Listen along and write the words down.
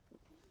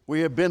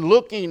We have been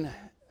looking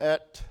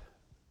at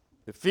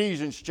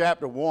Ephesians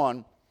chapter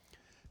 1,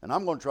 and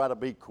I'm going to try to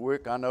be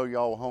quick. I know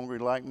y'all are hungry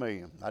like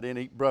me. I didn't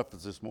eat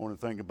breakfast this morning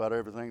thinking about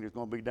everything that's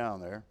going to be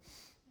down there.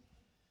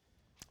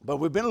 But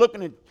we've been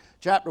looking at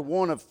chapter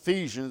 1 of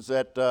Ephesians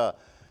at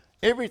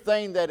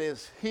everything that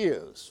is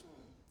His.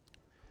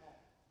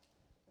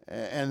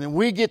 And then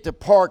we get to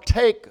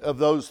partake of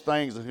those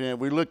things.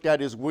 We looked at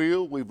His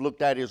will, we've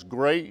looked at His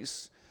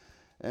grace,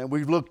 and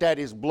we've looked at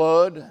His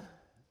blood.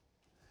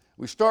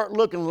 We start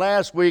looking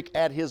last week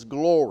at His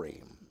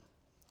glory,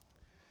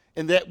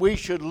 and that we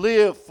should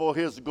live for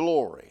His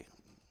glory.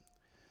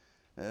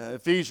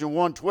 Ephesians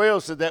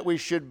 1:12 said that we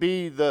should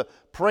be the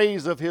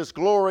praise of His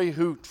glory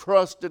who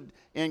trusted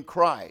in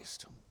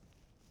Christ.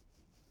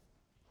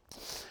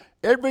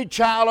 Every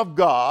child of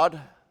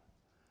God,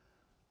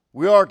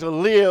 we are to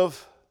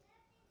live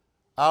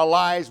our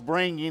lives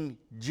bringing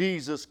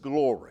Jesus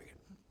glory.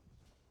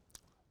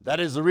 That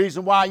is the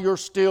reason why you're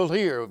still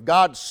here. If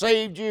God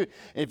saved you,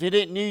 if He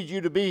didn't need you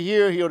to be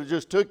here, He would have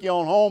just took you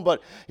on home.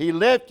 But He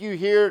left you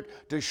here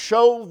to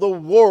show the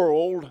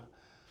world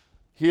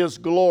His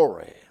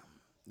glory.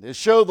 To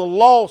show the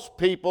lost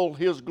people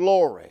His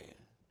glory.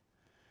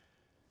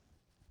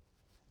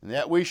 And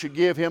that we should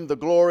give Him the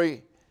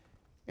glory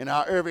in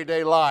our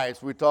everyday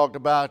lives. We talked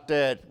about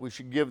that. We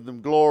should give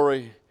them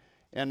glory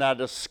in our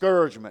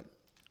discouragement.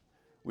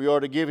 We are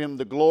to give Him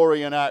the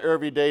glory in our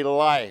everyday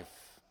life.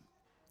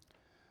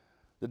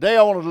 Today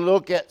I want to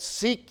look at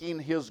seeking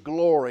His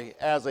glory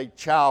as a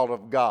child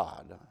of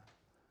God.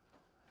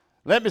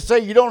 Let me say,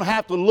 you don't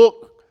have to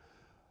look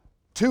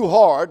too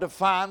hard to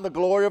find the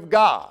glory of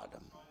God.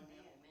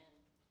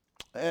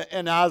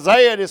 In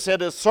Isaiah it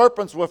said the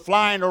serpents were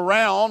flying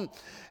around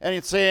and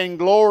it's saying,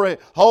 glory,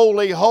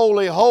 holy,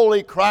 holy,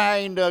 holy,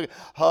 crying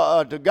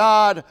to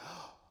God,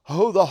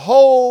 who the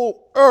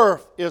whole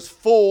earth is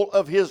full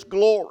of His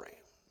glory.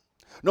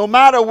 No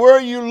matter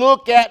where you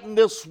look at in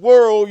this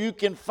world, you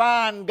can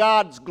find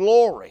God's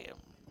glory.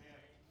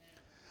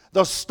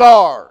 The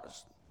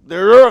stars, the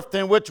earth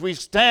in which we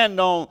stand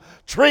on,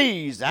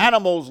 trees,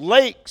 animals,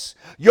 lakes,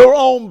 your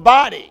own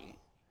body,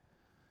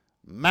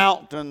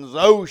 mountains,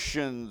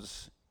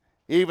 oceans,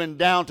 even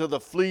down to the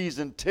fleas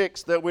and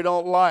ticks that we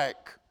don't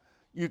like,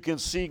 you can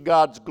see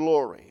God's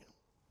glory.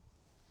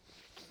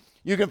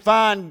 You can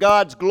find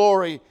God's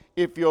glory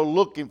if you're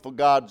looking for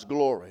God's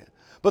glory.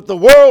 But the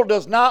world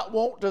does not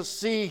want to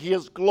see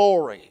His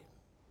glory.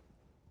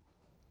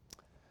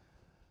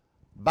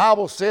 The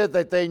Bible said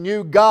that they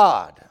knew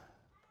God,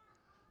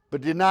 but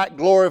did not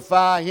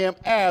glorify Him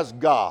as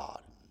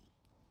God,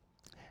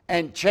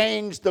 and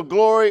changed the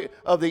glory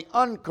of the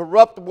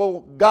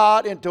uncorruptible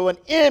God into an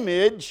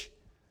image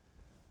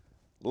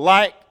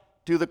like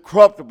to the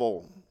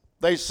corruptible.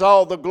 They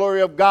saw the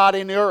glory of God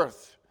in the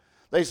earth.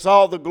 They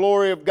saw the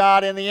glory of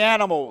God in the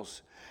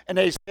animals. And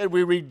they said,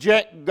 we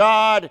reject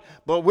God,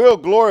 but we'll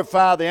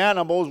glorify the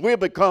animals. We'll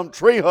become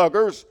tree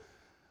huggers.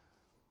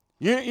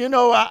 You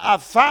know, I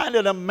find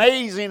it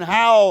amazing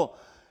how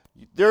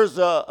there's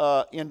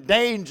a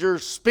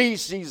endangered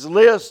species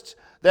list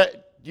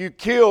that you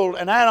killed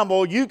an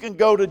animal you can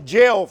go to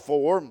jail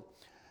for.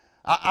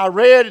 I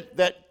read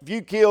that if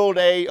you killed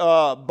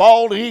a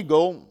bald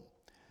eagle,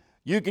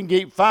 you can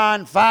get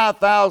fined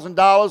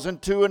 $5,000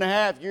 and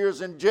 2.5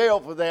 years in jail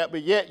for that,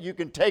 but yet you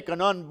can take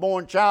an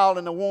unborn child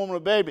and a woman or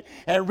baby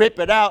and rip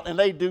it out and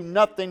they do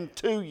nothing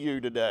to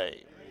you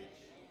today.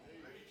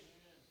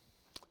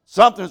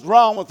 Something's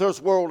wrong with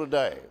this world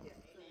today.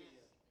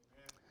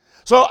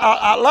 So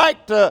I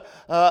like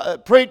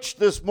to preach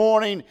this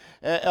morning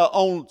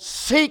on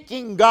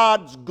seeking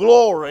God's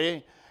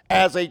glory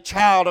as a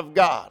child of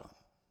God.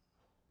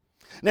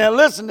 Now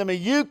listen to me,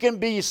 you can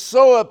be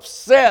so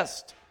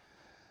obsessed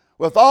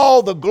with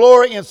all the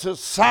glory in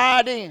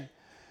society,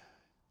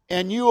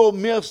 and you will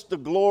miss the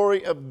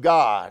glory of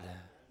God.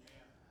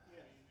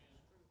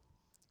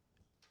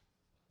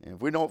 And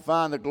if we don't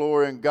find the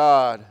glory in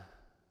God,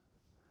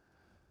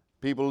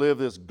 people live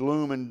this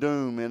gloom and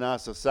doom in our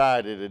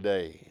society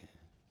today.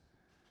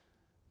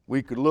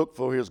 We could look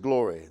for His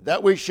glory.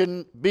 That we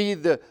shouldn't be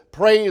the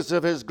praise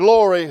of His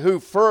glory who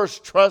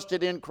first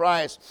trusted in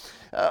Christ.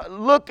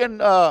 Look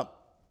in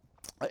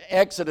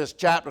Exodus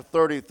chapter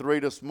 33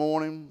 this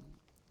morning.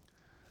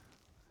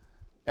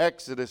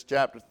 Exodus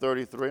chapter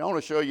 33. I want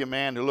to show you a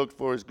man who looked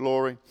for His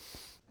glory.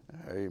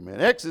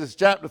 Amen. Exodus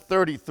chapter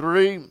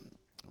 33.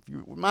 If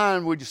you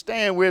mind, would you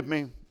stand with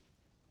me?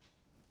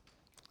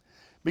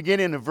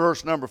 Beginning in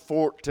verse number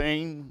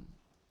 14.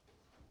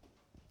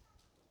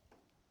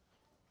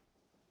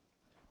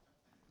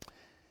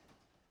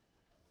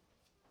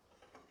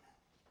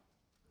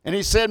 And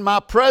he said, my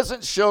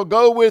presence shall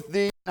go with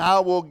thee, and I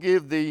will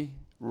give thee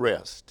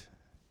rest.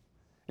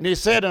 And he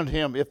said unto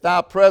him, if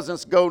thy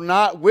presence go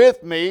not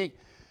with me,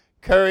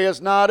 carry us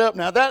not up.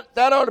 Now that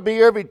ought to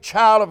be every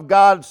child of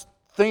God's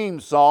theme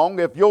song.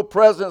 If your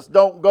presence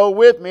don't go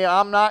with me,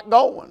 I'm not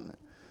going.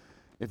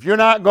 If you're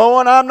not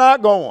going, I'm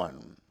not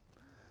going.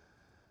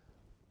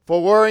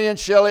 For wherein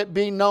shall it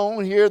be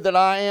known here that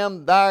I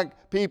am thy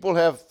people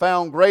have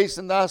found grace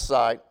in thy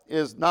sight?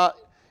 Is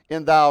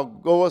and thou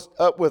goest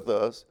up with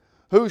us,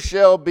 who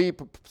shall be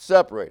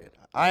separated?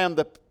 I am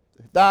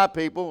thy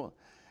people,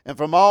 and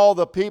from all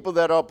the people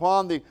that are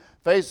upon the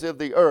face of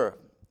the earth.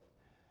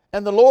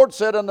 And the Lord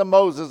said unto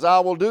Moses, I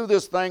will do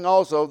this thing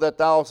also that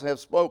thou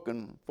hast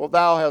spoken, for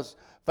thou hast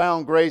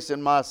found grace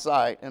in my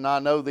sight, and I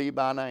know thee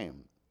by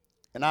name.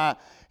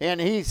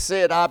 And he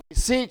said, I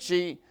beseech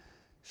thee,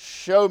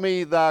 show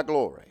me thy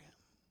glory.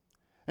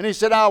 And he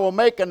said, I will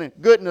make an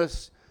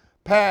goodness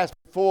pass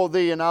before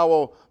thee, and I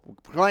will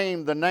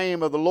proclaim the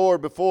name of the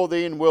Lord before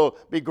thee, and will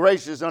be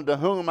gracious unto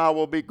whom I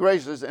will be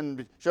gracious,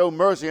 and show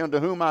mercy unto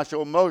whom I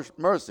show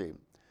mercy.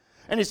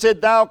 And he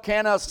said, thou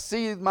cannot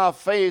see my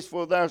face,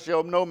 for there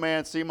shall no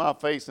man see my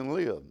face and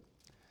live.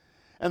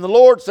 And the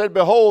Lord said,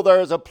 behold, there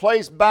is a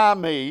place by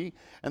me,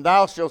 and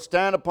thou shalt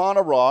stand upon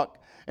a rock.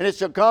 And it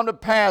shall come to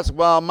pass,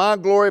 while my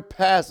glory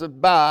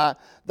passeth by,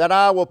 that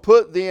I will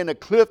put thee in a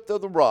cleft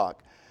of the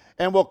rock,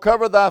 and will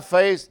cover thy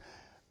face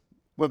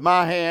with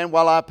my hand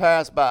while I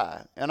pass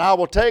by. And I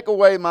will take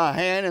away my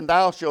hand, and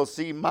thou shalt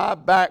see my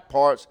back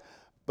parts,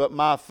 but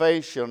my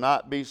face shall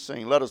not be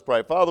seen. Let us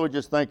pray. Father, we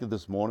just thank you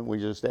this morning. We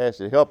just ask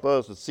you to help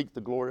us to seek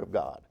the glory of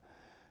God.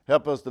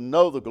 Help us to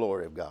know the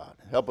glory of God.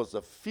 Help us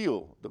to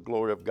feel the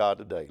glory of God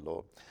today,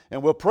 Lord.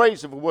 And we'll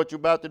praise you for what you're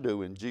about to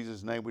do. In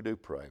Jesus' name we do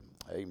pray.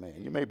 Amen.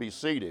 You may be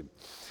seated.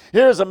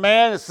 Here's a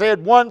man that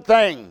said one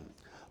thing.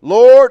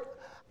 Lord,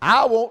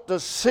 I want to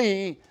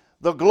see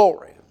the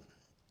glory.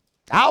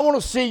 I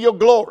want to see your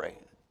glory.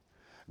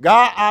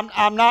 God,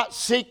 I'm not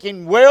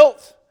seeking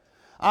wealth.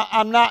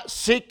 I'm not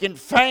seeking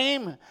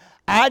fame.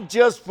 I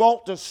just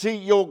want to see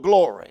your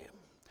glory.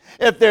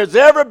 If there's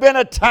ever been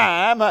a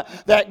time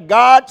that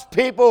God's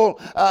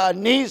people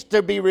needs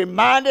to be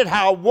reminded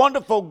how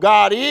wonderful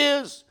God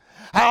is,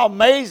 how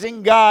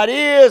amazing God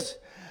is,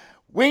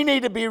 we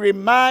need to be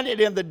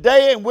reminded in the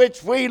day in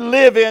which we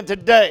live in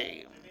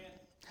today.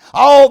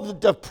 All the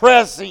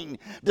depressing,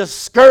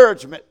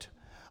 discouragement,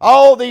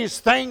 all these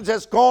things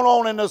that's going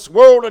on in this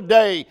world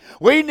today,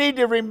 we need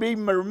to be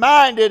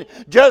reminded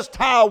just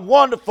how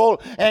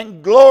wonderful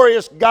and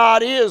glorious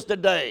God is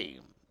today.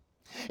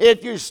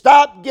 If you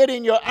stop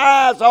getting your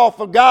eyes off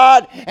of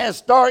God and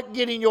start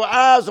getting your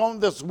eyes on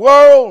this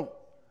world,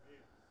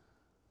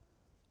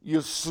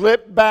 you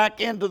slip back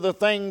into the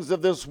things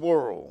of this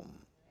world.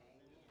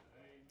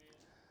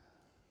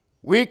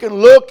 We can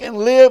look and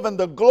live in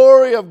the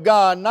glory of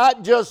God,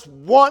 not just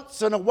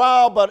once in a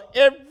while, but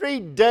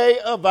every day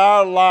of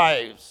our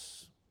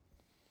lives,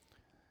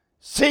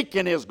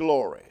 seeking His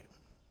glory.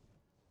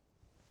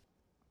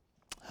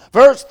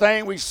 First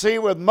thing we see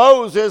with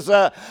Moses,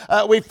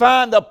 we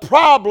find the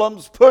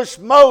problems push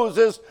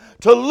Moses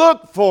to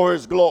look for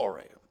His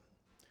glory.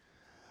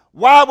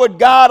 Why would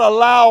God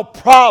allow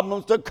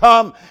problems to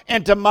come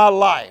into my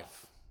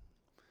life?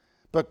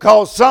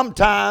 Because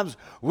sometimes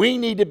we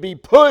need to be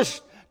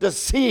pushed to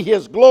see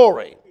His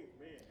glory.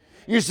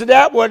 You see,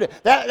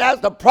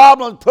 that's the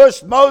problem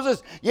pushed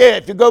Moses. Yeah,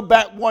 if you go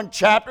back one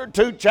chapter,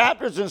 2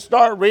 chapters, and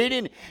start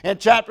reading in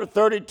chapter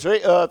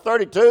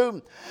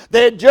 32,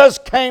 they had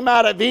just came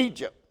out of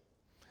Egypt.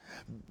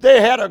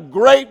 They had a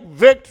great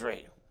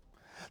victory.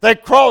 They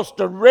crossed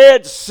the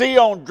Red Sea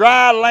on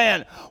dry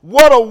land.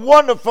 What a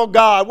wonderful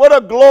God. What a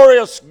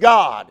glorious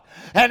God.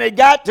 And they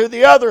got to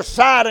the other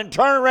side and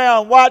turned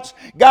around and watched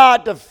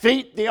God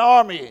defeat the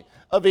army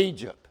of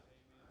Egypt.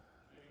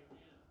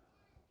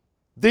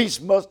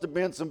 These must have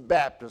been some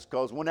Baptists,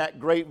 because when that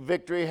great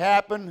victory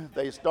happened,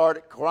 they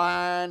started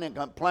crying and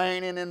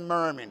complaining and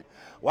murmuring.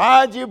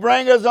 Why'd you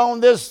bring us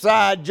on this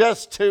side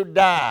just to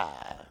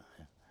die?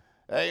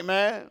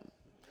 Amen.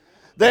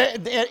 They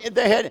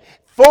had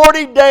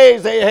 40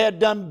 days they had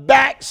done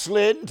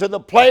backslidden to the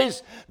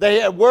place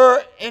they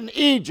were in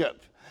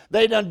Egypt.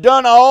 They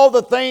done all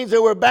the things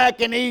that were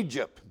back in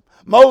Egypt.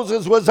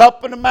 Moses was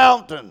up in the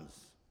mountains.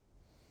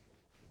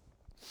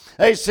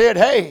 They said,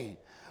 hey,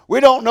 we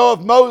don't know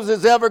if Moses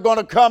is ever going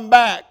to come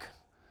back.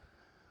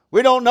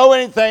 We don't know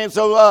anything,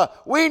 so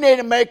we need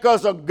to make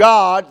us a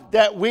God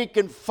that we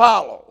can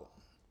follow.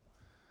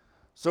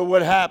 So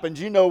what happens?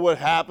 You know what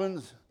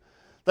happens.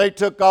 They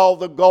took all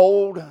the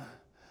gold,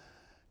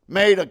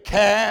 made a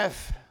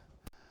calf,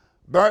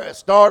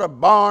 started a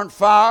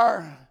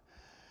bonfire,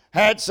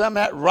 had some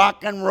of that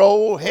rock and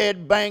roll,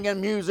 head banging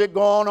music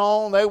going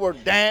on. They were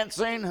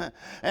dancing,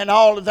 and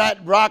all of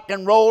that rock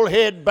and roll,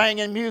 head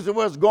banging music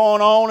was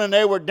going on, and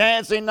they were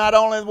dancing. Not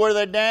only were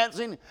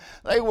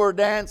they were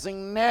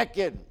dancing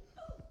naked.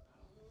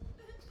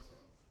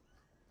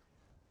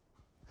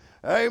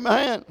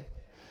 Amen.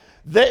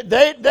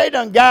 They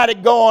done got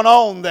it going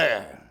on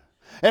there.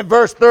 In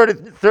verse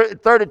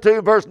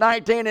 32, verse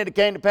 19, and it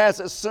came to pass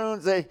as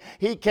soon as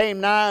he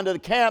came nigh unto the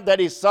camp that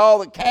he saw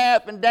the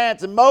calf and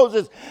dancing.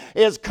 Moses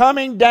is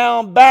coming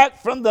down back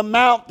from the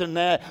mountain,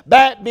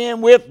 back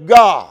being with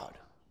God.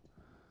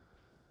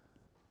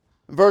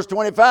 Verse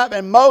 25,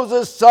 and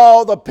Moses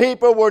saw the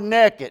people were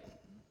naked.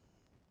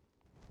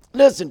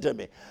 Listen to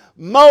me.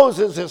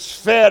 Moses is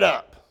fed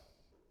up.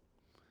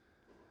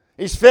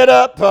 He's fed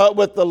up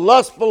with the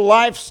lustful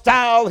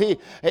lifestyle.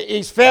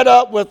 He's fed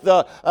up with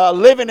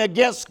living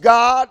against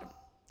God.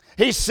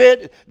 He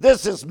said,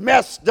 this is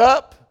messed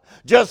up.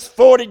 Just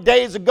 40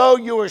 days ago,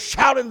 you were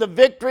shouting the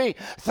victory,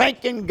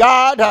 thanking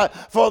God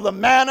for the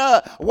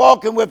manna,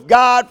 walking with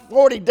God.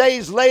 40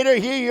 days later,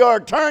 here you are,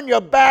 turn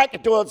your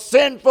back to a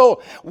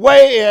sinful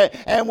way.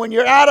 And when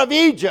you're out of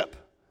Egypt,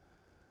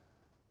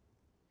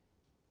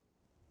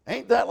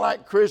 ain't that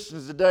like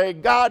Christians today?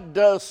 God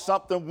does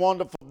something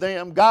wonderful for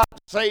them. God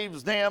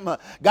saves them.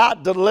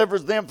 God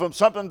delivers them from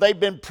something they've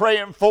been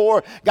praying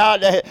for.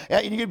 God,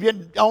 you've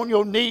been on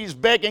your knees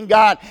begging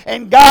God,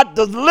 and God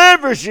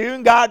delivers you,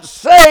 and God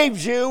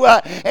saves you,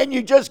 and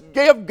you just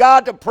give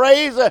God the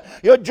praise.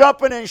 You're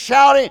jumping and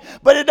shouting,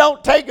 but it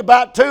don't take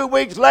about 2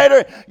 weeks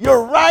later,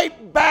 you're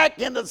right back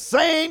in the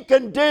same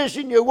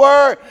condition you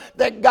were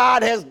that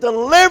God has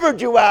delivered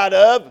you out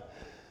of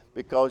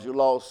because you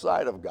lost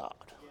sight of God.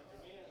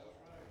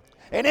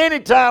 And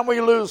anytime we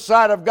lose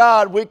sight of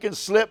God, we can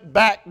slip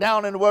back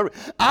down into whatever.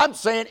 I'm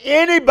saying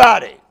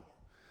anybody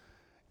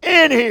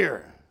in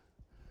here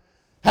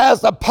has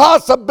the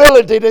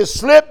possibility to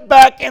slip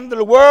back into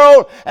the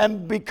world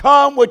and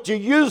become what you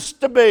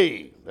used to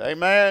be.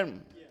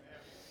 Amen.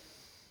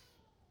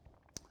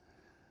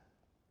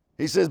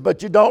 He says,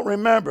 but you don't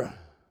remember.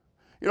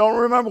 You don't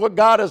remember what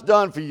God has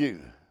done for you.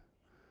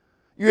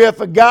 You have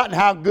forgotten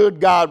how good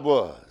God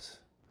was.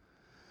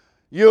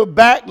 You're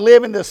back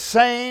living the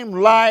same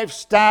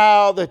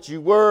lifestyle that you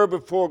were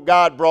before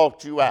God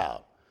brought you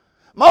out.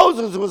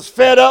 Moses was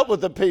fed up with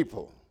the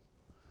people.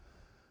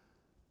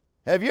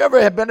 Have you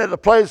ever been at a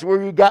place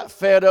where you got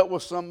fed up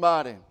with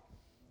somebody?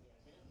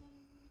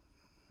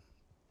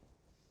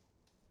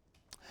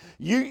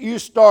 You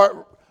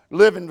start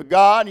living for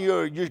God,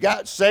 you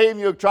got saved,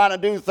 you're trying to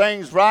do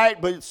things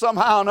right, but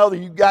somehow or another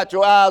you got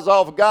your eyes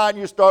off of God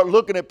and you start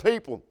looking at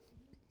people.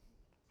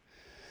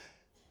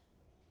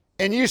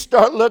 And you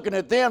start looking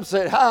at them and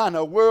say, how in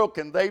the world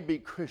can they be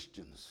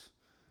Christians?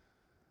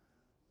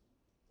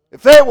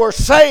 If they were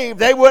saved,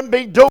 they wouldn't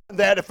be doing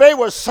that. If they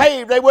were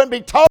saved, they wouldn't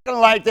be talking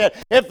like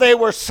that. If they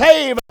were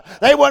saved,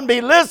 they wouldn't be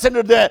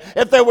listening to that.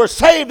 If they were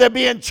saved, they'd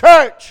be in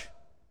church.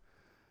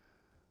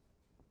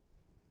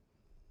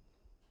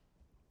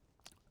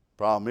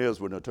 Problem is,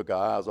 when they took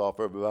our eyes off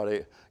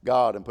everybody,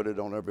 God, and put it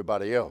on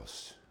everybody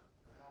else.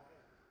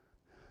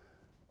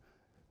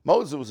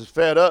 Moses was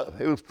fed up.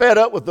 He was fed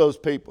up with those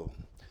people.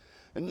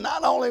 And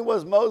not only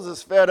was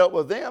Moses fed up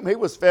with them, he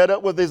was fed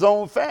up with his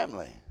own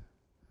family.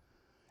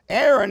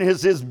 Aaron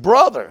is his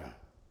brother.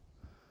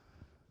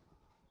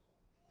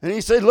 And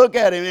he said, look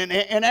at him.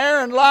 And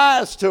Aaron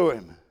lies to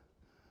him.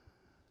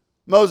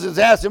 Moses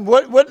asked him,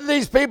 what did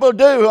these people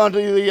do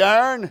unto thee,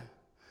 Aaron?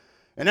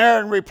 And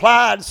Aaron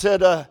replied and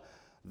said,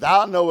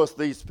 thou knowest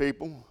these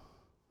people.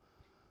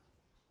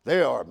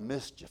 They are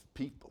mischief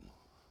people.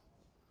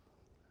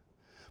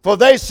 For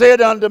they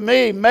said unto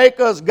me, make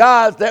us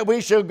gods that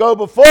we shall go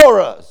before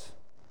us.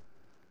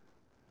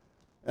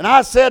 And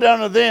I said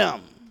unto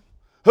them,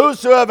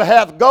 whosoever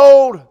hath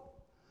gold,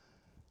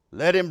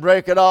 let him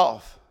break it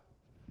off.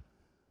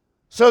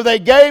 So they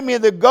gave me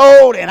the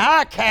gold, and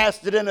I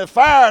cast it in the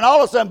fire, and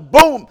all of a sudden,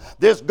 boom,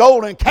 this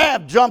golden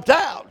calf jumped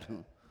out.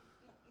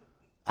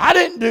 I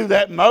didn't do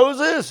that,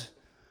 Moses.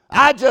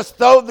 I just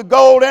threw the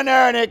gold in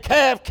there, and the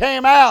calf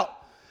came out.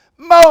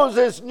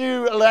 Moses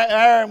knew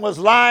Aaron was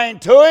lying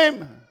to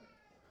him.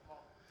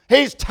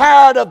 He's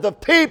tired of the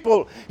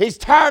people. He's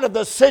tired of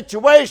the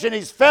situation.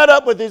 He's fed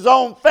up with his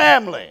own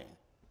family.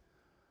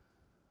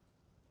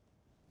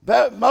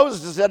 But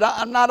Moses said,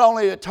 I'm not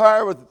only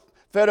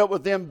fed up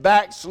with them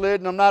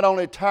backsliding. I'm not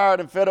only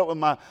tired and fed up with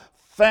my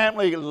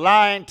family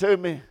lying to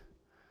me.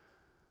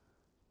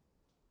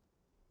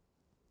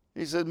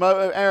 He said,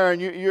 Aaron,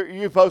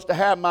 you're supposed to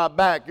have my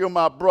back. You're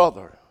my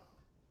brother.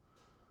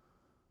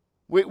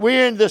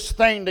 We're in this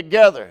thing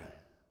together,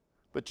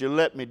 but you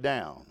let me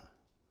down.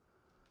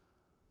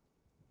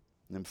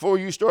 And before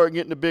you start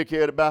getting the big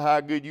head about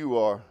how good you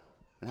are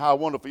and how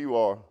wonderful you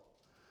are,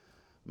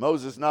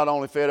 Moses not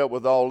only fed up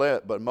with all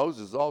that, but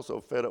Moses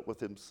also fed up with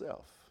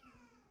himself.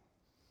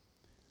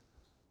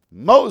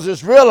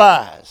 Moses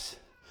realized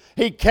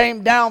he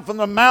came down from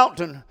the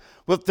mountain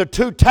with the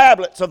 2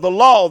 tablets of the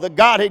law that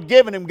God had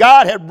given him.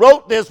 God had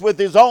wrote this with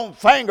his own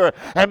finger,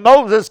 and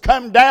Moses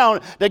come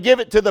down to give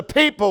it to the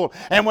people.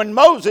 And when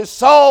Moses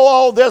saw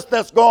all this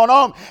that's going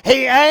on,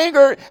 he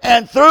angered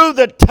and threw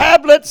the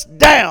tablets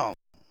down.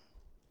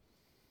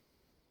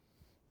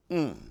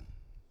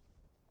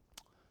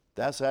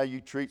 That's how you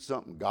treat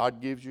something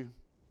God gives you?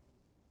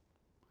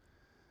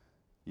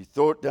 You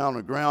throw it down on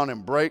the ground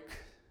and break?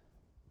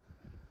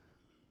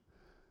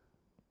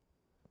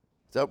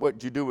 Is that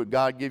what you do when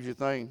God gives you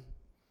things?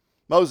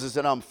 Moses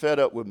said, I'm fed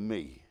up with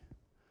me.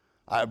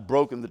 I have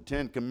broken the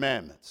 10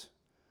 commandments.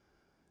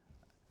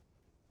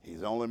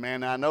 He's the only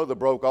man I know that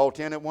broke all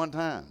 10 at one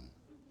time.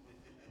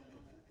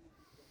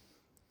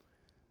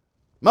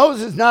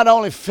 Moses not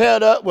only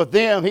fed up with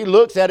them, he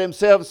looks at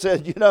himself and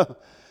says,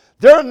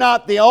 they're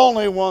not the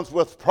only ones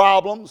with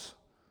problems.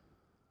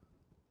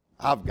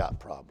 I've got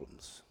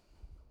problems.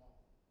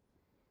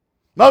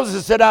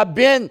 Moses said,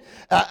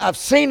 I've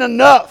seen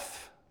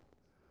enough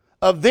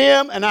of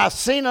them, and I've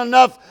seen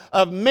enough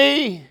of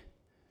me.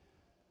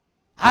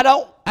 I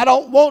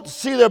don't want to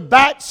see their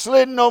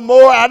backsliding no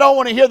more. I don't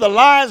want to hear the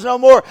lies no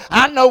more.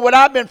 I know what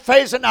I've been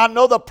facing. I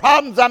know the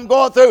problems I'm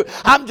going through.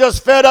 I'm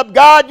just fed up.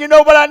 God, you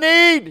know what I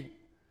need?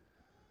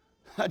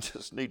 I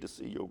just need to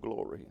see your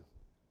glory.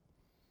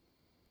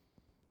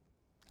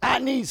 I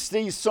need to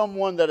see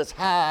someone that is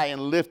high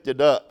and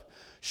lifted up.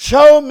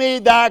 Show me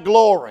thy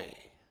glory.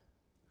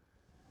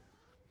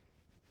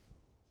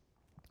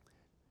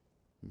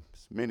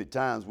 Many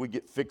times we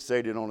get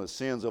fixated on the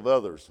sins of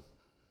others.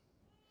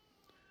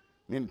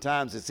 Many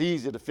times it's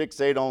easy to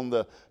fixate on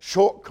the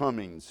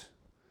shortcomings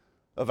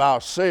of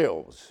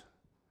ourselves.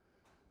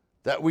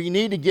 That we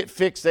need to get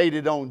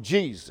fixated on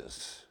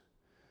Jesus.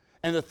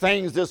 And the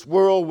things this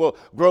world will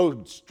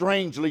grow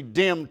strangely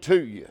dim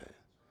to you.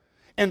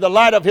 In the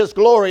light of His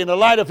glory, in the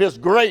light of His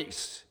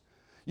grace.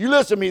 You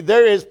listen to me,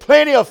 there is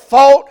plenty of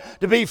fault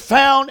to be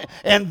found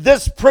in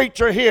this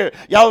preacher here.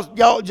 Y'all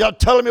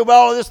telling me about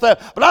all of this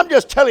stuff, but I'm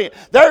just telling you,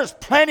 there's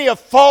plenty of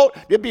fault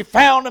to be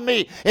found in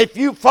me. If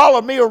you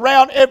follow me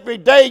around every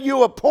day, you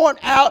will point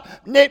out,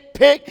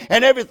 nitpick,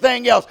 and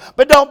everything else.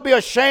 But don't be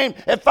ashamed.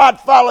 If I'd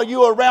follow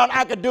you around,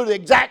 I could do the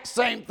exact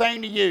same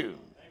thing to you.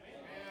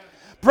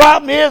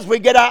 Problem is, we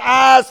get our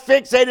eyes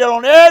fixated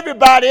on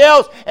everybody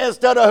else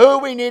instead of who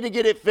we need to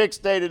get it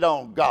fixated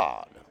on,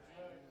 God.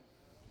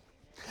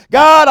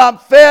 God, I'm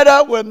fed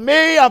up with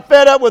me. I'm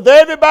fed up with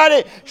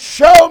everybody.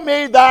 Show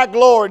me thy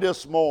glory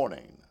this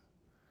morning.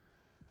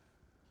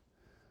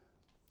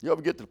 You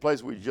ever get to the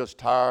place where you're just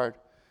tired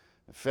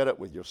and fed up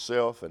with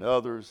yourself and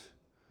others,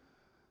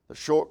 the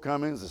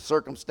shortcomings, the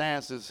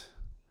circumstances,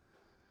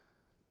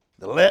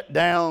 the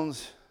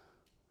letdowns?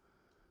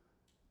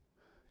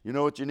 You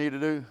know what you need to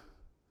do?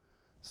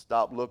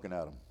 Stop looking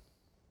at them.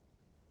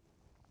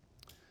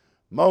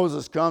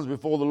 Moses comes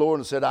before the Lord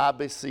and said, I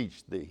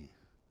beseech thee,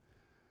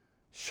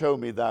 show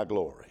me thy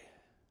glory.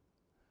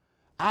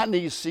 I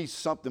need to see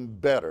something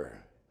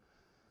better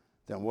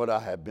than what I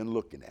have been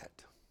looking at.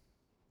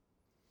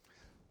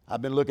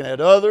 I've been looking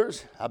at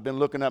others. I've been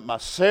looking at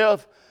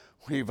myself.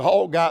 We've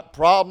all got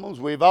problems.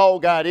 We've all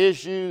got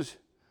issues.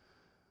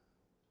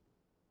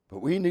 But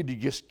we need to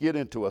just get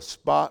into a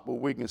spot where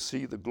we can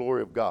see the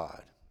glory of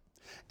God.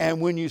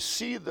 And when you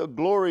see the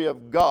glory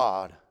of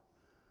God,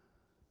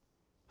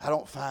 I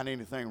don't find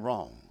anything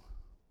wrong.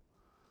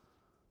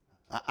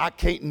 I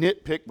can't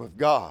nitpick with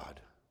God.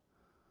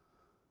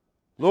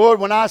 Lord,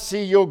 when I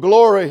see your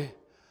glory,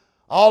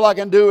 all I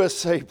can do is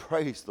say,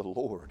 praise the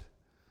Lord.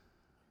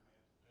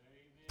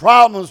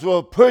 Problems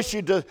will push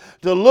you to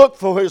look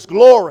for His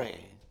glory.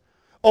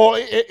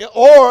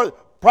 Or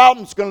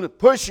problems going to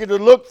push you to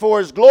look for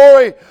His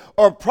glory,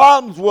 or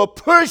problems will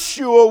push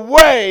you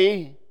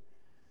away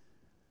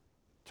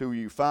till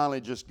you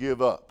finally just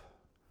give up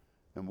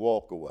and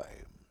walk away.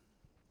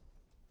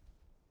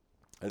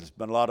 There's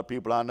been a lot of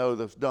people I know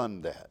that's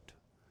done that.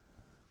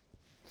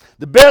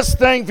 The best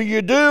thing for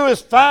you to do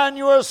is find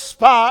your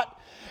spot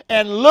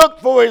and look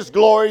for His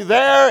glory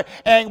there.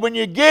 And when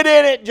you get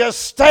in it,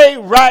 just stay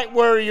right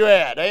where you're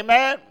at.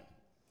 Amen?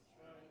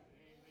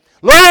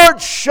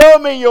 Lord, show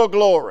me your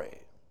glory.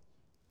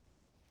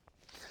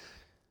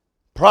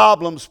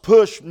 Problems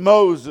pushed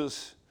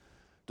Moses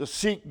to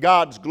seek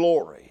God's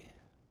glory.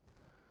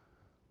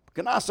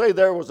 Can I say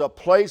there was a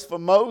place for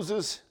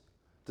Moses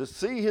to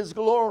see His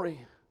glory?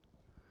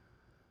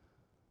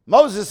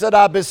 Moses said,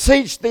 I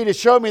beseech thee to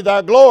show me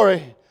thy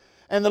glory.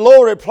 And the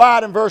Lord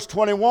replied in verse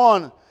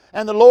 21,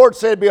 and the Lord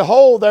said,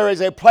 behold, there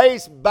is a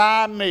place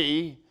by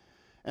me,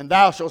 and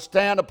thou shalt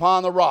stand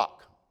upon the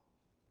rock.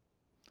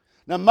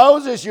 Now,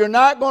 Moses, you're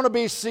not going to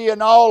be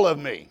seeing all of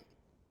me.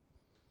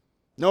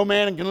 No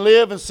man can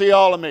live and see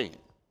all of me.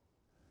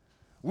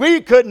 We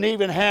couldn't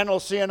even handle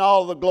seeing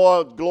all the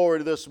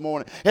glory this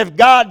morning. If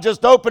God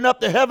just opened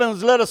up the heavens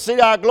and let us see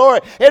our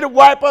glory, it would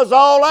wipe us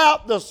all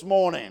out this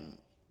morning.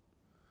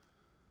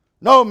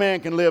 No man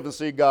can live and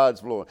see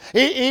God's glory.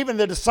 Even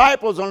the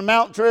disciples on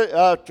Mount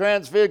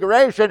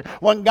Transfiguration,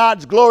 when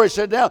God's glory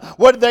shut down,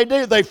 what did they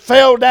do? They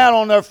fell down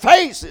on their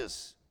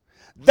faces.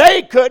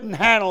 They couldn't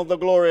handle the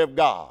glory of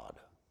God.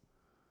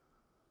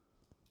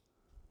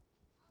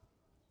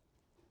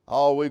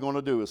 All we're going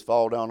to do is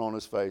fall down on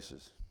His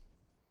faces.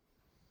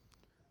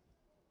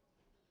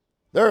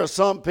 There are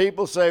some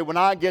people say, when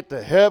I get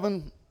to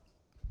heaven,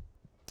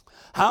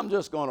 I'm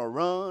just going to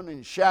run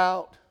and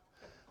shout,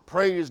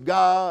 praise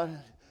God.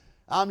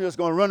 I'm just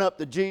going to run up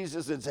to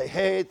Jesus and say,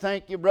 hey,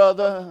 thank you,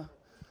 brother.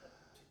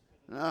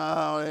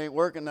 No, it ain't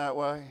working that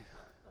way.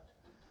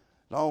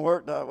 Don't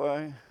work that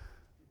way.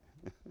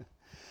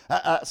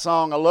 That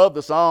song, I love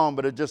the song,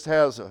 but it just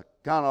has a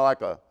kind of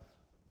like a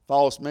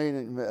false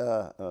meaning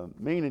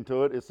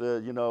to it. It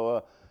says,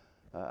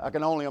 I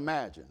can only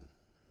imagine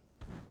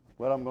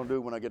what I'm going to do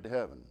when I get to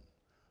heaven.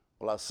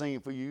 Will I sing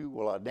for you?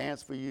 Will I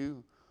dance for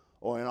you?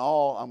 Or in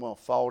all, I'm going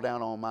to fall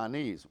down on my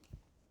knees.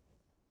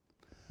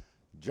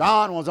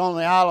 John was on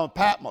the island of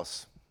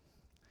Patmos,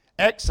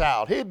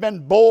 exiled. He'd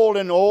been boiled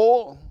in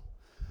oil,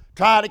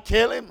 tried to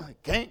kill him.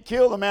 Can't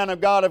kill the man of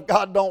God if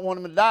God don't want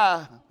him to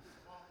die.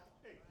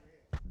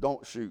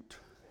 Don't shoot.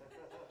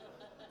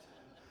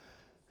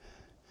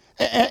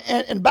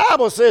 And the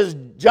Bible says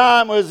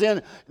John was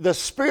in the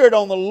Spirit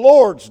on the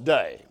Lord's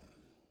day.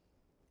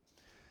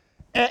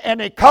 And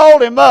they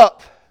called him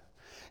up,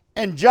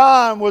 and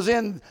John was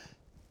in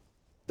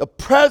the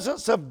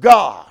presence of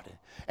God.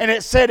 And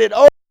it said it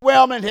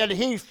overwhelmed him that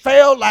he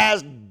fell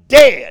as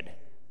dead.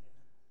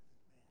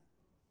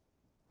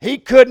 He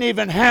couldn't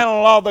even handle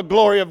all the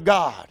glory of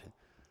God.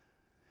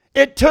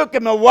 It took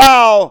him a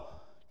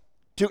while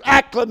to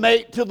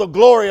acclimate to the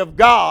glory of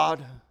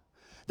God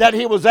that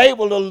he was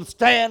able to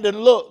stand and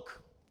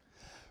look.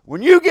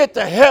 When you get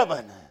to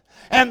heaven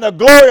and the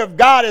glory of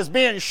God is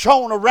being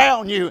shown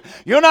around you,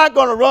 you're not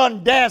going to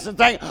run, dance, and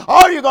think.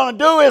 All you're going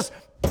to do is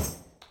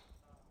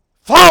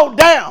fall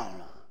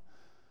down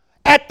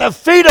at the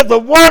feet of the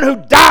one who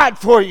died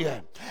for you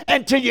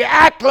until you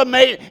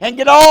acclimate and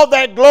get all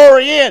that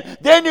glory in.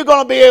 Then you're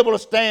going to be able to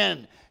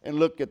stand and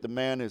look at the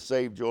man who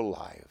saved your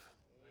life.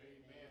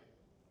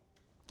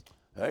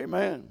 Amen.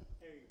 Amen.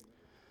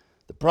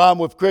 The problem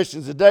with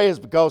Christians today is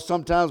because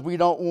sometimes we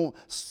don't want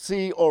to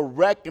see or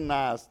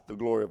recognize the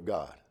glory of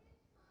God.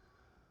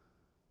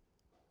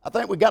 I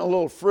think we got a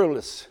little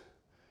frivolous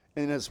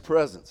in His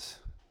presence.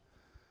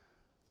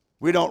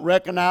 We don't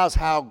recognize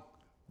how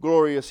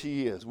glorious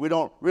He is. We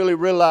don't really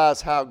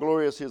realize how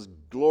glorious His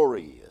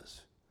glory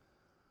is.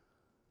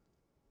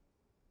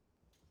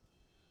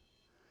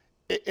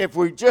 If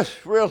we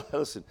just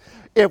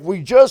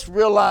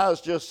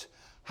realize just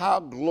how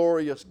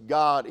glorious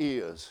God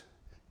is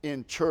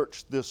in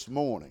church this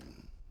morning,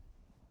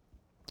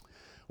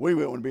 we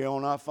wouldn't be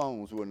on our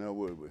phones, would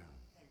we?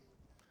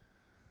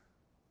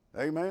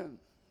 Amen.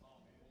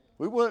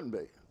 We wouldn't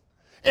be.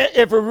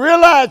 If we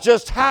realize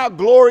just how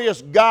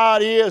glorious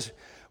God is,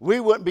 we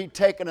wouldn't be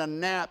taking a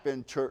nap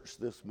in church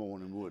this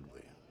morning, would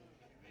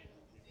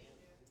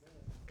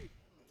we?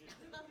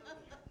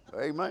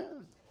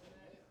 Amen.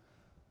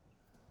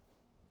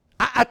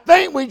 I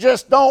think we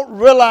just don't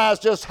realize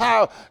just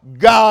how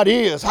God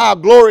is, how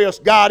glorious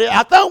God is.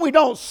 I think we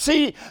don't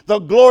see the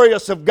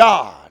glorious of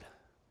God.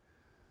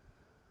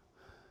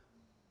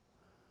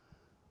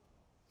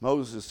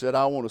 Moses said,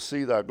 I want to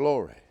see thy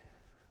glory.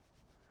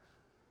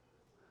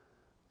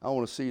 I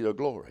want to see the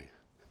glory.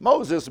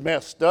 Moses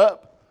messed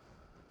up.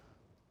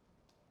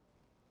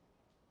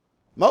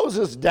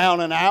 Moses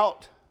down and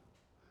out.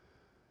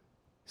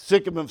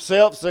 Sick of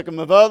himself, sick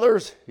of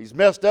others. He's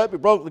messed up. He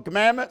broke the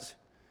commandments.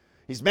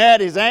 He's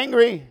mad. He's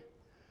angry.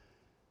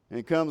 And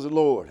here comes the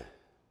Lord.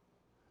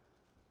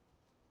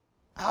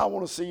 I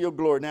want to see your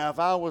glory. Now, if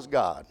I was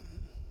God,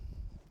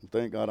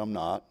 thank God I'm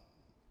not,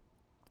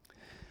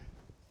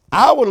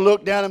 I would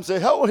look down and say,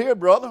 hold here,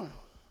 brother.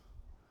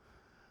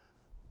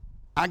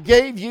 I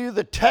gave you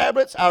the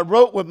tablets I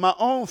wrote with my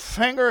own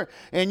finger,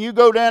 and you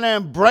go down there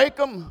and break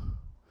them.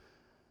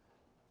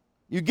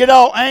 You get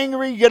all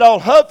angry, you get all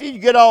huffy, you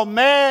get all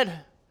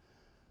mad.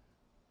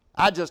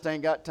 I just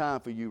ain't got time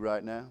for you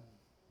right now.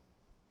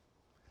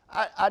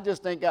 I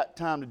just ain't got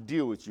time to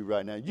deal with you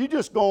right now. You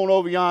just going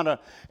over yonder,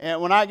 and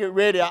when I get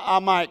ready, I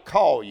might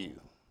call you.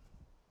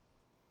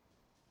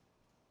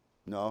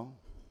 No.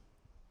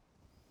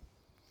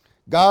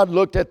 God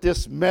looked at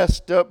this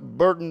messed up,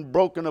 burden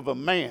broken of a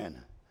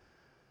man.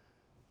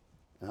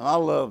 And I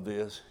love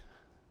this.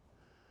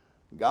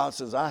 God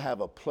says, I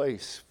have a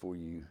place for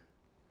you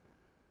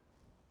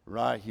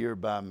right here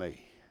by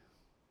me.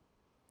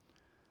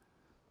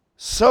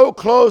 So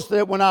close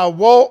that when I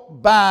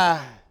walk by,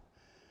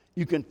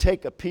 you can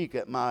take a peek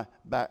at my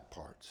back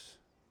parts.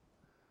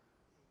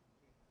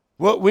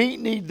 What we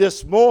need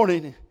this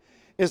morning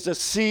is to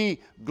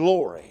see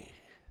glory.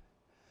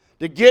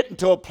 To get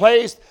into a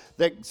place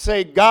that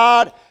say,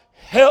 God,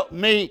 help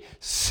me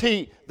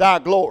see thy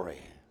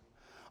glory.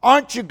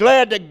 Aren't you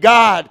glad that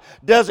God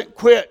doesn't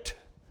quit?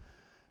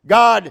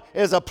 God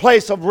is a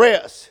place of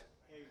rest.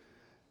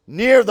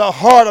 Near the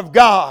heart of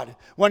God.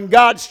 When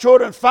God's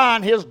children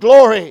find His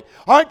glory,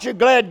 aren't you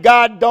glad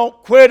God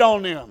don't quit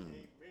on them?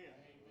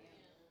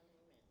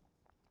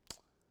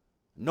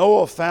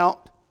 Noah found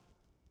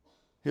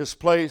his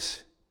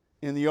place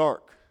in the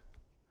ark.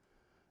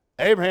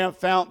 Abraham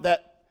found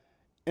that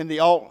in the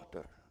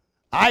altar.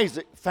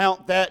 Isaac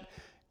found that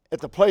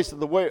at the place of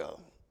the well.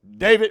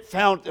 David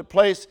found a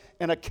place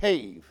in a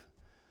cave.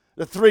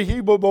 The three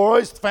Hebrew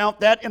boys found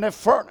that in a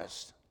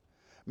furnace.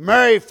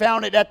 Mary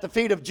found it at the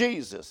feet of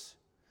Jesus.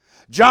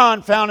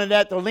 John found it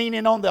at the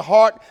leaning on the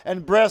heart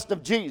and breast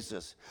of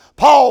Jesus.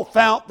 Paul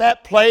found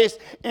that place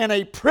in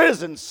a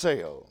prison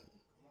cell.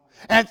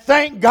 And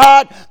thank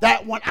God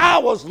that when I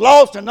was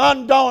lost and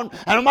undone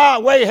and on my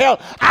way to hell,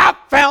 I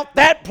found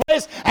that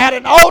place at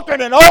an altar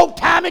in an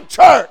old-timey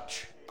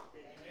church.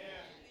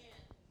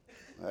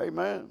 Amen.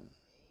 Amen.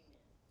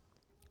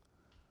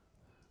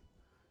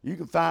 You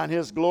can find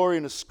His glory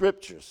in the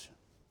Scriptures.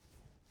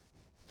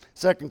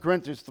 2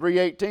 Corinthians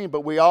 3:18,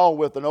 but we all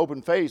with an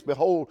open face,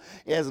 behold,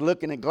 as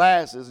looking in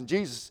glasses.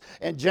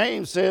 And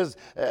James says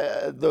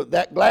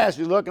that glass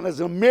you're looking as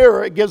a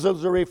mirror. It gives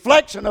us a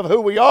reflection of who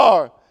we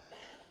are.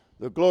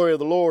 The glory of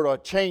the Lord are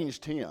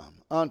changed him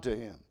unto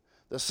him.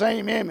 The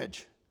same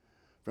image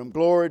from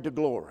glory to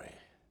glory,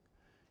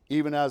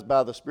 even as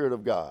by the Spirit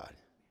of God.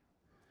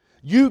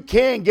 You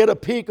can get a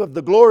peek of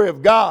the glory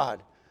of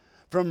God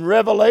from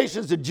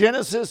Revelations to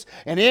Genesis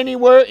and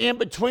anywhere in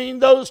between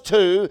those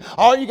two.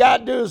 All you got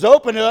to do is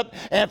open up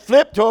and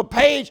flip to a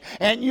page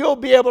and you'll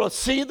be able to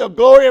see the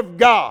glory of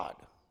God.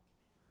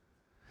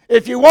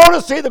 If you want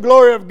to see the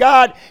glory of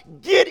God,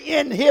 get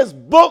in His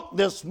book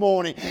this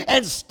morning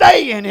and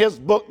stay in His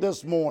book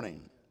this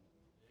morning.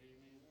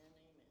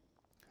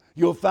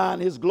 You'll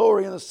find His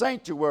glory in the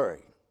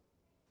sanctuary.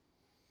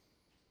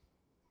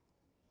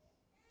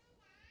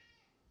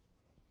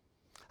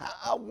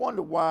 I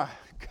wonder why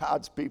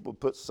God's people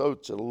put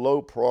such a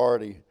low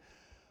priority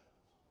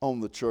on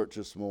the church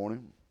this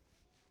morning.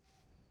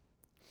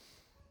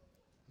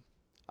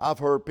 I've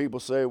heard people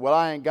say, well,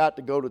 I ain't got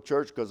to go to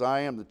church because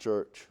I am the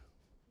church.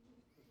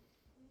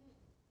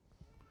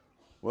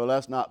 Well,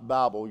 that's not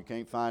Bible. You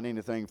can't find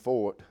anything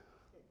for it.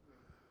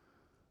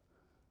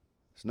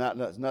 It's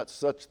not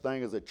such a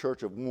thing as a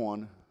church of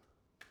one.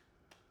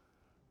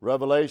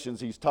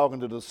 Revelations, he's talking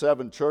to the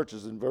 7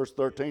 churches. In verse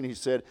 13, he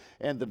said,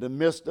 and in the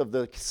midst of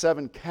the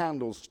 7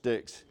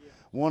 candlesticks,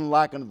 one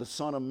like unto the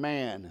Son of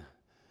Man,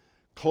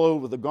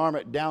 clothed with a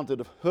garment down to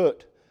the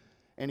foot,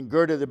 and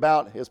girded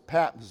about his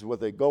paps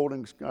with a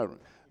golden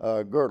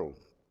girdle.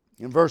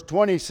 In verse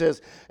 20, he says,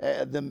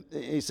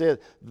 the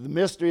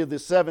mystery of the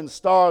 7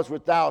 stars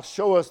which thou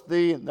showest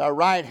thee in thy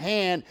right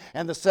hand,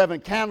 and the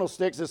 7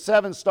 candlesticks, the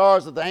 7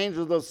 stars of the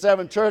angels of those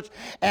 7 churches,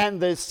 and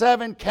the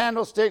 7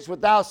 candlesticks which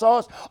thou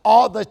sawest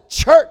are the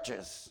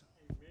churches.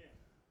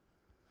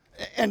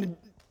 And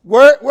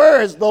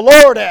where is the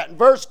Lord at? In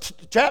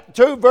chapter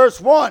 2, verse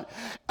 1,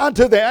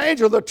 unto the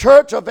angel of the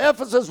church of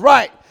Ephesus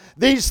write,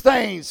 these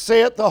things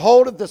saith the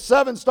holder of the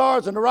 7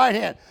 stars in the right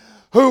hand,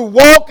 who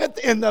walketh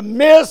in the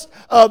midst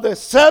of the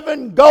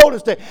 7 golden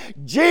sticks.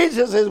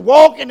 Jesus is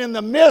walking in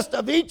the midst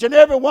of each and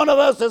every one of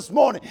us this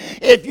morning.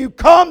 If you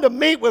come to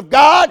meet with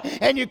God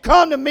and you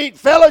come to meet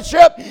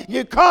fellowship,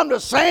 you come to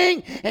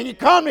sing and you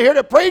come to hear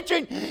the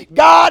preaching,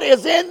 God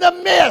is in the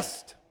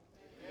midst.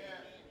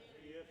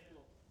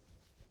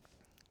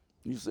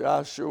 You say,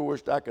 I sure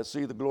wished I could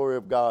see the glory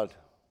of God.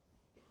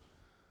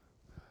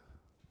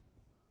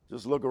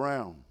 Just look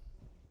around.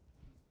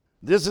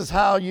 This is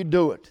how you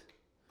do it.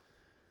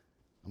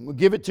 I'm going to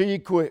give it to you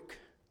quick.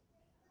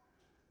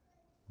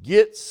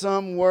 Get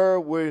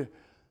somewhere where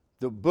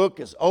the book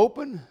is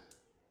open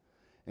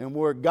and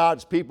where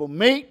God's people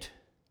meet.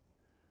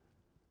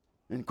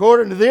 And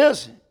according to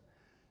this,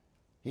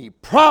 He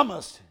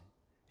promised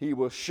He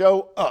will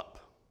show up.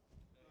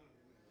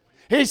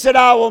 He said,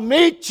 I will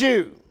meet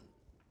you.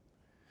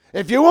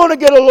 If you want to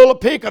get a little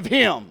peek of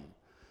Him,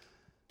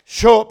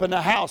 show up in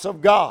the house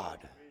of God.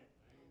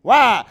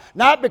 Why?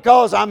 Not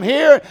because I'm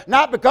here,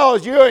 not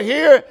because you're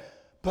here,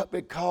 but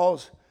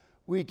because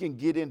we can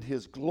get in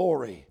His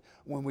glory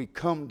when we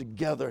come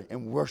together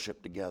and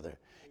worship together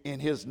in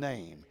His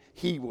name.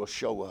 He will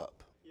show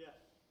up. Yeah.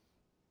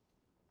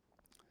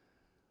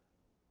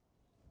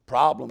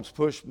 Problems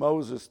pushed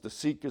Moses to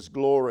seek His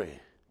glory.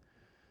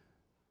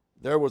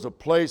 There was a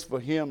place for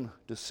him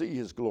to see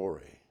His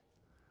glory.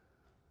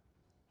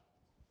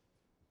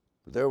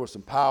 But there was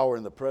some power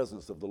in the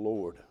presence of the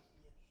Lord.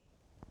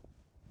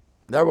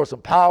 There was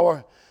some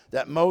power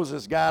that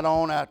Moses got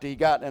on after he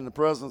got in the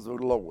presence of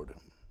the Lord.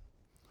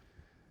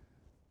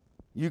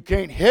 You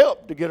can't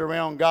help to get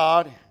around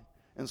God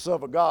and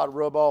suffer God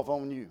rub off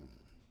on you.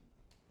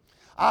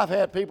 I've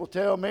had people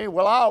tell me,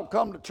 well, I'll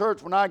come to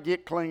church when I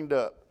get cleaned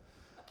up.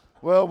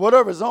 Well,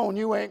 whatever's on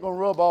you ain't going to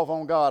rub off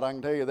on God, I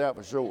can tell you that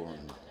for sure.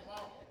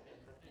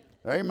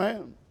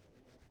 Amen.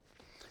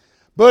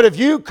 But if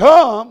you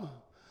come,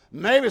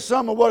 maybe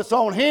some of what's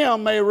on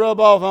Him may rub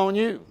off on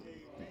you.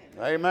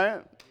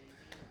 Amen.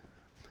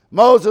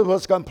 Moses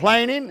was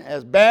complaining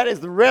as bad as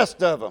the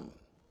rest of them.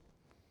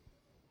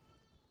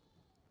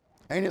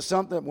 Ain't it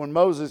something that when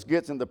Moses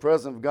gets in the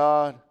presence of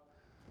God,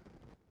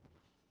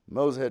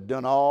 Moses had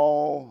done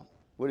all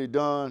what he'd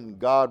done,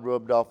 God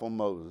rubbed off on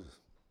Moses.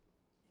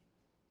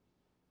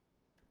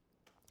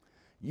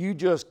 You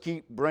just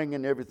keep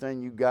bringing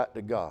everything you got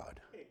to God.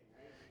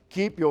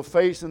 Keep your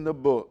face in the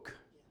book.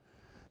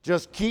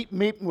 Just keep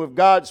meeting with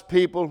God's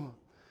people,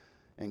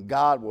 and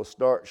God will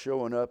start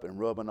showing up and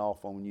rubbing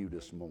off on you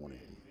this morning.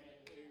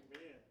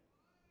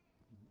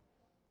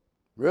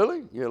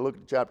 Really? Yeah, look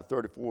at chapter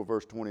 34,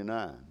 verse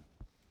 29.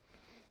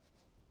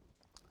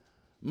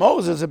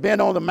 Moses had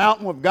been on the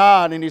mountain with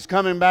God, and he's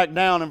coming back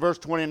down in verse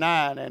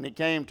 29. And he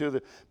came to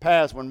the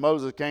pass when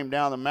Moses came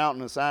down the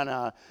mountain of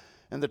Sinai,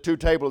 and the 2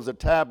 tables of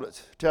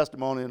tablets,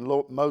 testimony in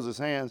Moses'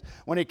 hands.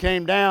 When he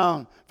came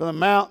down from the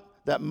mount,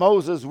 that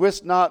Moses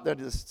wist not that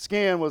his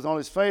skin was on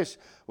his face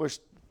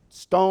was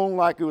stone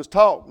like it was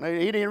talked.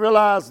 He didn't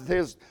realize that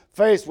his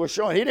face was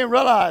showing. He didn't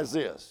realize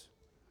this.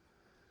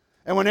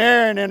 And when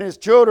Aaron and his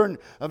children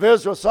of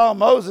Israel saw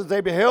Moses,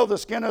 they beheld the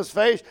skin of his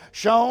face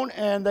shone,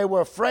 and they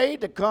were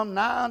afraid to come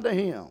nigh unto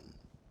him.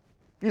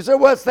 You say,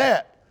 what's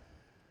that?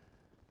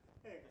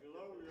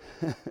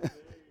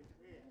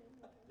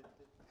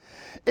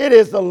 It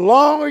is the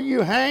longer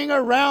you hang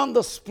around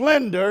the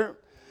splendor,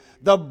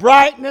 the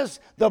brightness,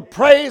 the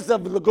praise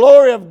of the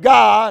glory of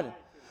God,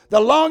 the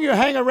longer you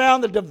hang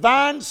around the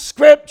divine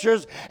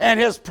scriptures and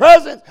his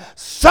presence,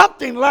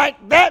 something like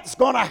that's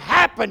going to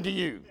happen to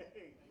you.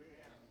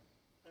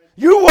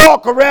 You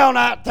walk around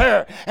out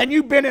there and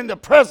you've been in the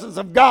presence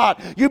of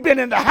God. You've been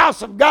in the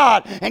house of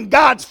God and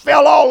God's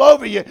fell all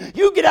over you.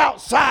 You get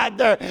outside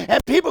there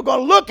and people are going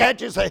to look at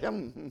you and say,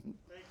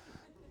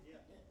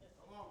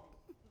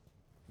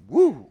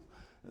 woo,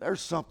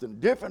 there's something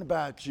different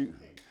about you.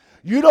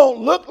 You don't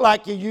look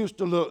like you used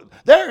to look.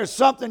 There is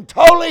something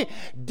totally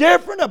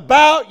different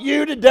about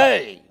you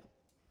today.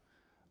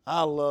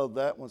 I love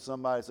that when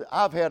somebody says,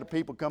 I've had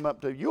people come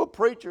up to you, you a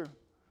preacher?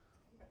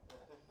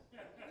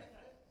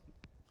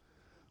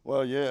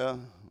 Well, yeah,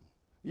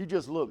 you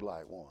just look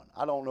like one.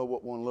 I don't know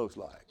what one looks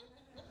like.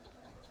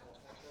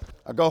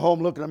 I go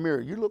home, look in the mirror.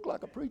 You look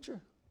like a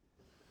preacher?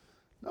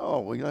 No,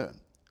 well, yeah.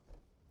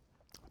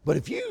 But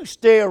if you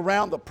stay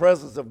around the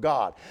presence of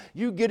God,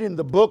 you get in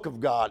the book of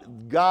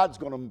God, God's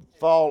going to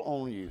fall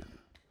on you.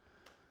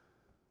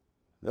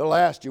 They'll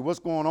ask you, what's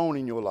going on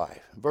in your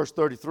life? Verse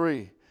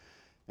 33,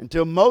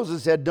 until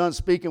Moses had done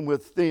speaking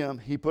with them,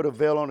 he put a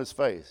veil on his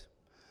face.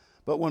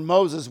 But when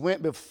Moses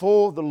went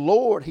before the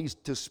Lord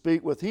to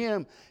speak with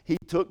him, he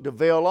took the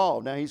veil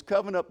off. Now, he's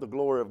covering up the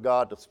glory of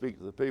God to speak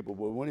to the people,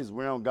 but when he's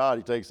around God,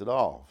 he takes it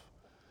off.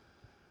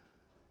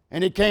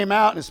 And he came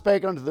out and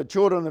spake unto the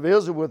children of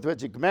Israel with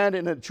which he commanded,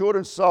 and the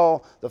children saw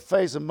the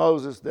face of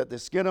Moses, that the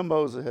skin of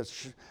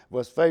Moses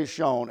was face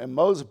shone. And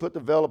Moses put the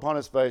veil upon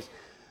his face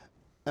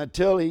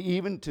until he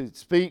even to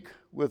speak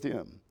with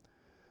him.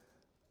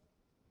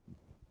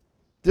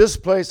 This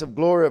place of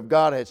glory of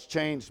God has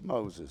changed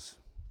Moses.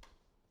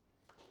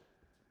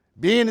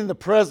 Being in the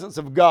presence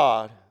of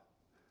God,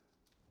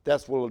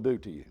 that's what it'll do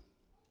to you.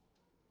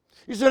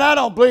 You said, I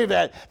don't believe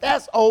that.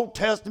 That's Old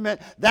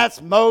Testament.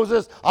 That's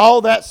Moses.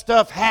 All that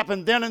stuff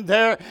happened then and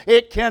there.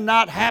 It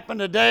cannot happen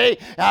today.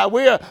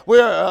 We're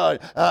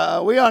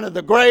under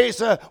the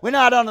grace. We're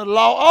not under the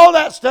law. All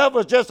that stuff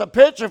was just a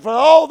picture for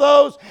all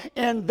those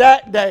in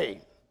that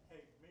day.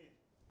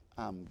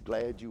 I'm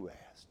glad you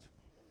asked.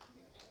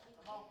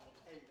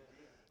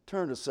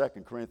 Turn to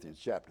 2 Corinthians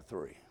chapter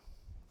 3.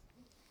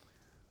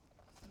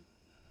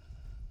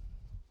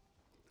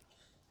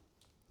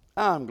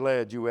 I'm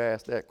glad you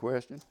asked that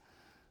question.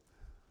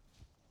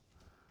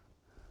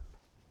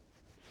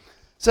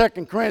 2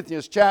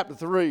 Corinthians chapter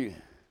 3,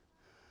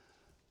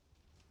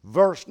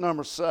 verse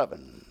number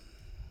 7.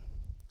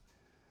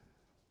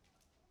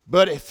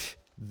 But if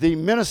the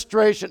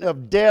ministration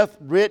of death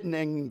written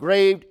and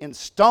engraved in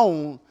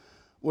stone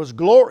was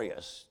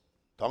glorious,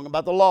 talking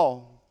about the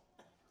law,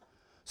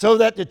 so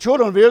that the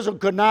children of Israel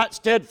could not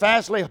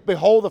steadfastly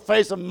behold the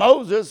face of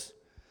Moses,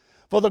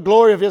 for the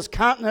glory of his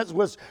countenance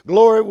was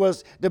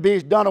to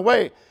be done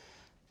away.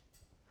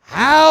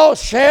 How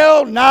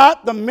shall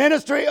not the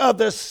ministry of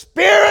the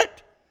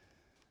Spirit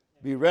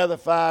be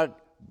ratified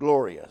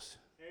glorious?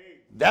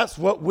 That's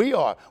what we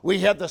are.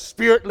 We have the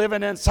Spirit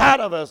living inside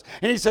of us.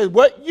 And he says,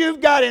 what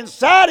you've got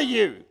inside of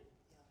you.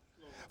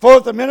 For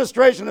if the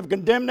ministration of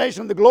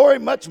condemnation of the glory,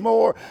 much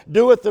more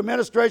doeth the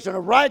ministration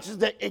of righteousness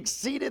that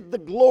exceeded the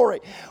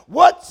glory.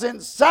 What's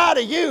inside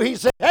of you? He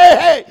said,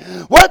 hey,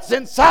 what's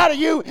inside of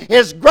you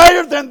is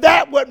greater than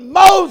that what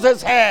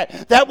Moses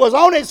had that was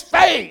on his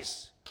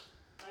face.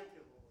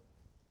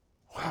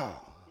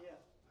 Wow.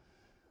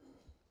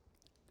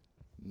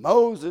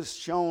 Moses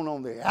shone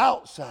on the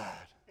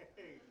outside.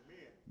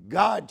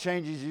 God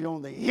changes you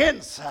on the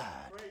inside.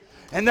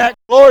 And that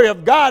glory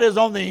of God is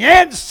on the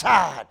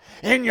inside,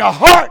 in your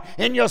heart,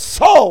 in your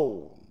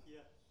soul.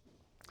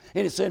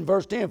 And it said in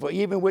verse 10, for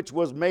even which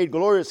was made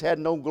glorious had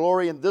no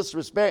glory in this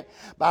respect,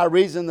 by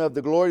reason of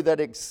the glory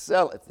that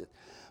excelleth it.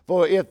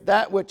 For if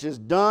that which is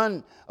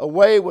done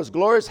away was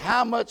glorious,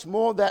 how much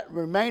more that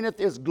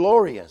remaineth is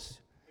glorious?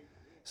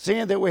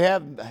 Seeing that we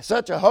have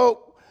such a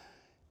hope,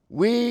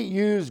 we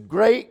use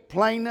great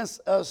plainness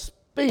of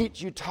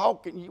speech. You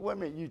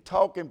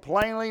talking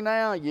plainly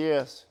now?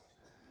 Yes.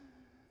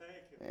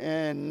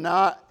 And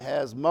not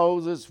as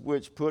Moses,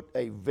 which put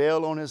a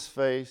veil on his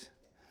face,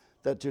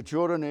 that the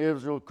children of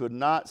Israel could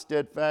not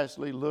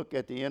steadfastly look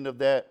at the end of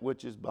that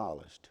which is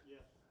abolished. Yeah.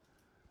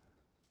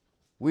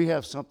 We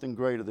have something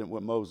greater than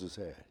what Moses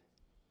had.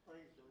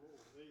 Praise the Lord.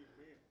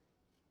 Amen.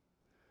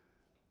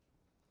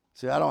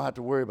 See, I don't have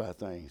to worry about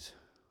things.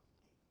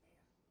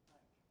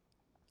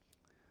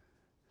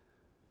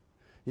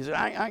 He said,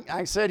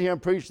 I sat here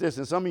and preached this,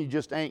 and some of you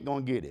just ain't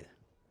going to get it.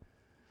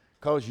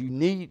 Because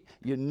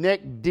you're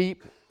neck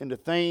deep into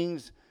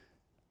things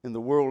in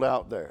the world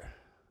out there.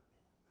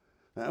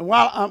 And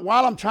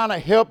while I'm trying to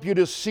help you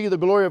to see the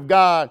glory of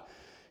God,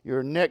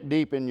 you're neck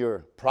deep in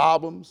your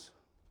problems,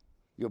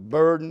 your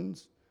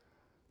burdens,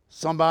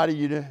 somebody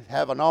you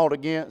have an ought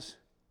against,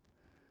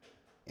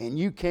 and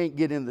you can't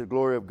get into the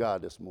glory of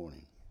God this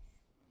morning.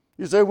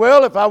 You say,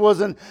 well, if I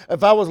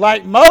was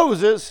like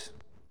Moses.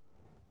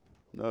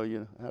 No,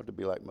 you don't have to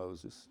be like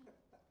Moses.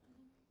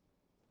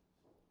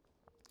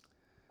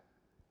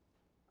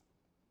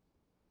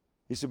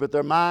 He said, but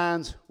their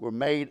minds were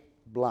made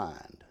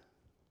blind.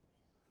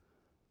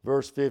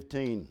 Verse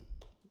 15,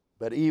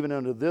 But even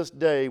unto this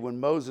day,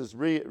 when Moses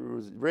read,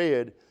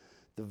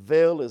 the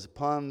veil is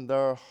upon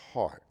their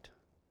heart.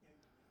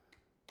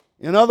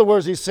 In other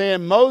words, he's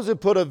saying Moses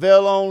put a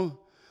veil on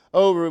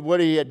over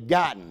what he had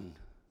gotten.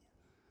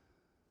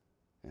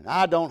 And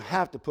I don't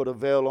have to put a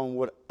veil on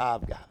what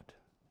I've got.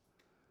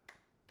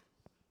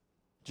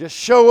 Just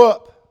show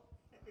up.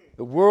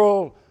 The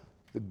world,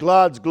 the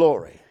God's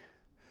glory.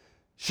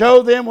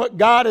 Show them what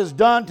God has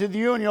done to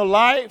you in your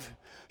life.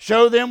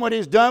 Show them what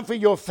He's done for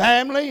your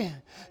family.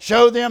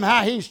 Show them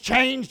how He's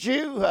changed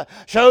you.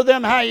 Show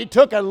them how He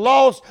took a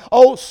lost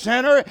old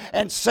sinner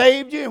and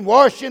saved you and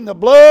washed you in the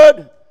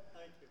blood.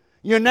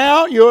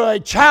 You're a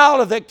child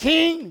of the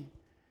King.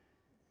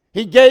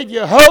 He gave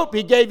you hope.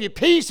 He gave you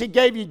peace. He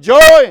gave you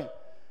joy.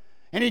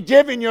 And He's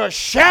giving you a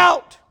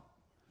shout.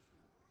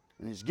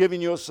 And He's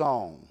giving you a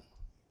song.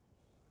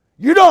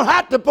 You don't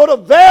have to put a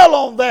veil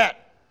on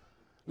that.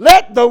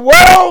 Let the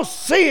world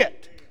see it.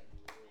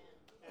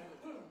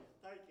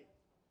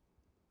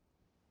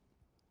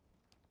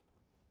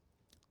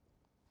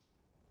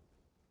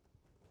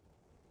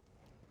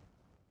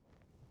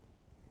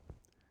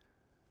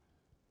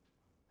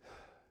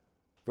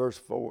 Verse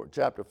 4,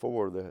 chapter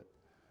 4,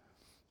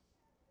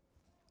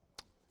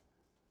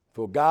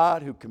 for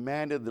God who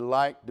commanded the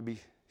light to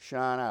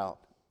shine out,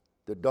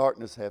 the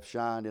darkness hath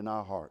shined in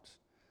our hearts,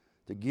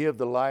 to give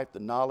the light the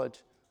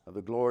knowledge of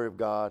the glory of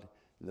God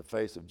in the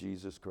face of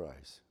Jesus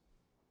Christ.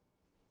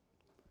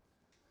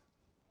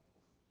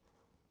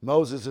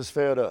 Moses is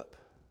fed up.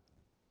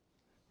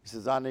 He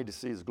says, I need to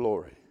see His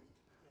glory.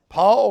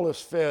 Paul is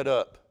fed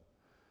up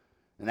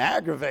and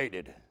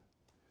aggravated.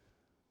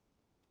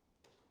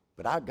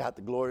 But I've got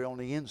the glory on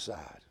the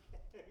inside.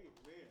 Amen.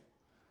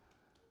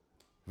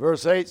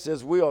 Verse 8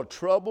 says, we are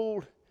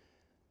troubled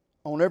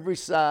on every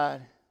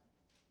side,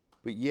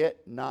 but yet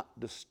not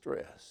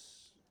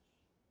distressed.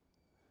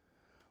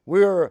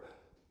 We are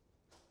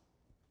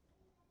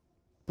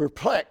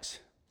perplexed,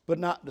 but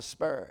not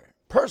despaired.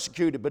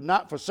 Persecuted, but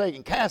not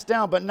forsaken. Cast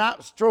down, but not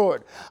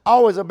destroyed.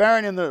 Always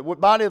abiding in the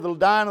body of the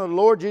dying of the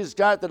Lord Jesus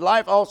Christ, that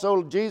life also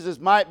of Jesus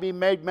might be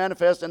made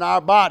manifest in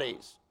our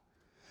bodies.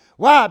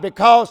 Why?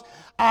 Because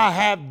I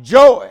have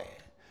joy.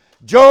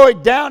 Joy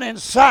down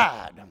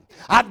inside.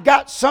 I've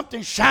got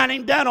something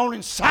shining down on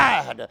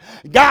inside.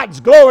 God's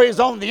glory is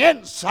on the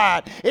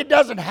inside. It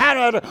doesn't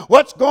matter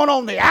what's going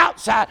on the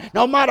outside.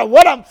 No matter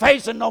what I'm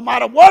facing, no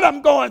matter what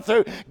I'm going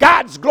through,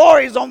 God's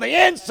glory is on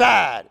the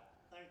inside.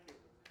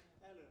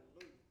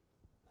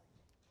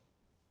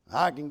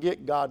 I can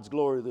get God's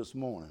glory this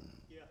morning.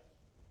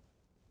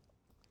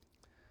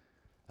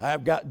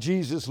 I've got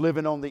Jesus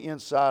living on the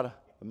inside of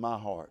my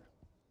heart.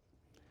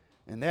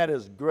 And that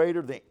is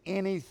greater than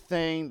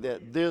anything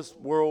that this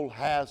world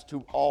has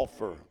to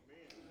offer.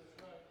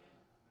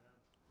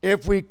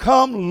 If we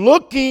come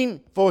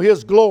looking for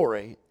His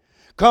glory,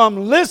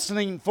 come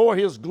listening for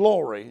His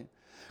glory,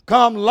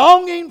 come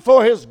longing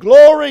for His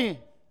glory,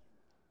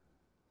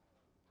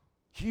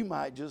 you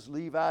might just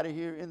leave out of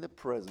here in the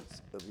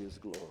presence of His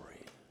glory.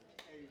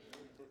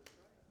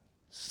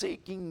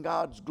 Seeking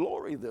God's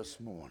glory this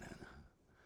morning.